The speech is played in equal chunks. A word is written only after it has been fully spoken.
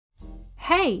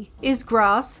Hay is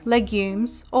grass,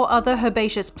 legumes, or other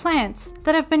herbaceous plants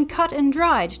that have been cut and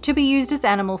dried to be used as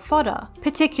animal fodder,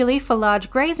 particularly for large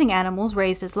grazing animals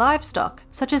raised as livestock,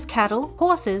 such as cattle,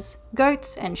 horses,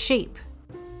 goats, and sheep.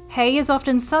 Hay is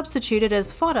often substituted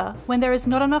as fodder when there is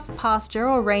not enough pasture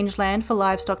or rangeland for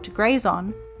livestock to graze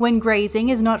on, when grazing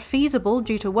is not feasible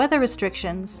due to weather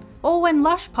restrictions, or when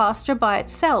lush pasture by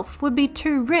itself would be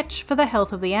too rich for the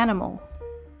health of the animal.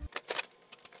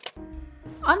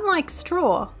 Unlike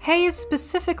straw, hay is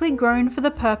specifically grown for the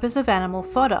purpose of animal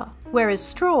fodder, whereas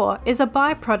straw is a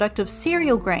byproduct of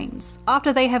cereal grains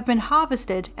after they have been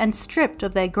harvested and stripped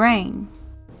of their grain.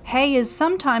 Hay is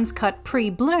sometimes cut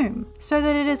pre-bloom so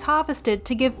that it is harvested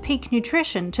to give peak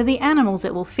nutrition to the animals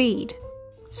it will feed.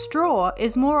 Straw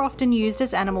is more often used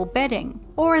as animal bedding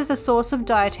or as a source of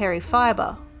dietary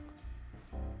fibre.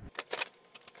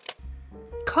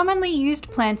 Commonly used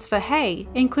plants for hay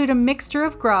include a mixture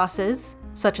of grasses,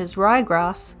 such as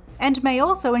ryegrass, and may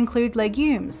also include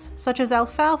legumes, such as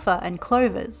alfalfa and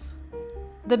clovers.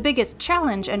 The biggest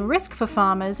challenge and risk for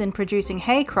farmers in producing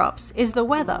hay crops is the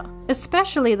weather,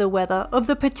 especially the weather of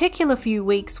the particular few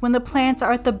weeks when the plants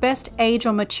are at the best age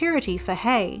or maturity for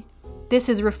hay. This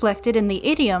is reflected in the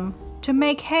idiom, "to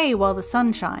make hay while the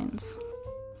sun shines."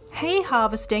 Hay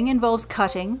harvesting involves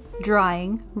cutting,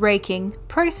 drying, raking,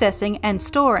 processing, and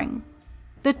storing.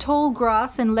 The tall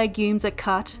grass and legumes are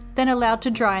cut, then allowed to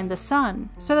dry in the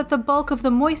sun, so that the bulk of the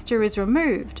moisture is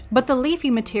removed, but the leafy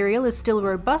material is still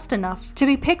robust enough to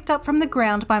be picked up from the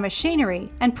ground by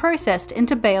machinery and processed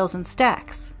into bales and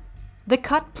stacks. The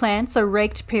cut plants are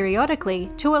raked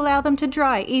periodically to allow them to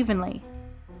dry evenly.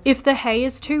 If the hay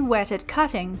is too wet at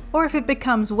cutting, or if it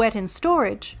becomes wet in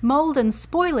storage, mold and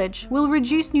spoilage will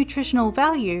reduce nutritional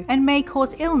value and may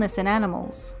cause illness in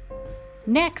animals.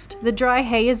 Next, the dry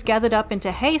hay is gathered up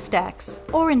into haystacks,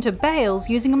 or into bales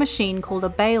using a machine called a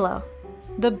baler.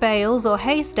 The bales or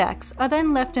haystacks are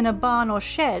then left in a barn or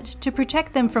shed to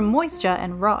protect them from moisture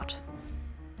and rot.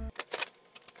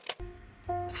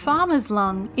 Farmer's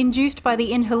lung, induced by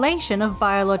the inhalation of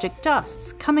biologic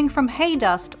dusts coming from hay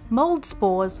dust, mold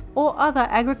spores, or other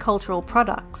agricultural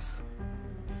products.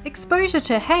 Exposure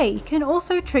to hay can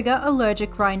also trigger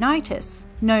allergic rhinitis,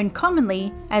 known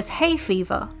commonly as hay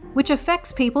fever, which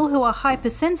affects people who are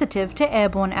hypersensitive to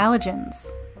airborne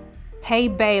allergens. Hay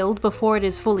baled before it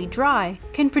is fully dry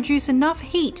can produce enough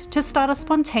heat to start a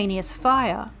spontaneous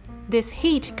fire. This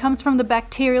heat comes from the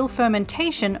bacterial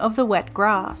fermentation of the wet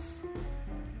grass.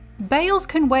 Bales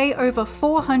can weigh over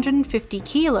 450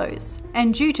 kilos,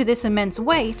 and due to this immense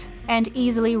weight and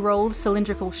easily rolled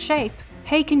cylindrical shape,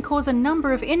 hay can cause a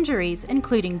number of injuries,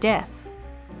 including death.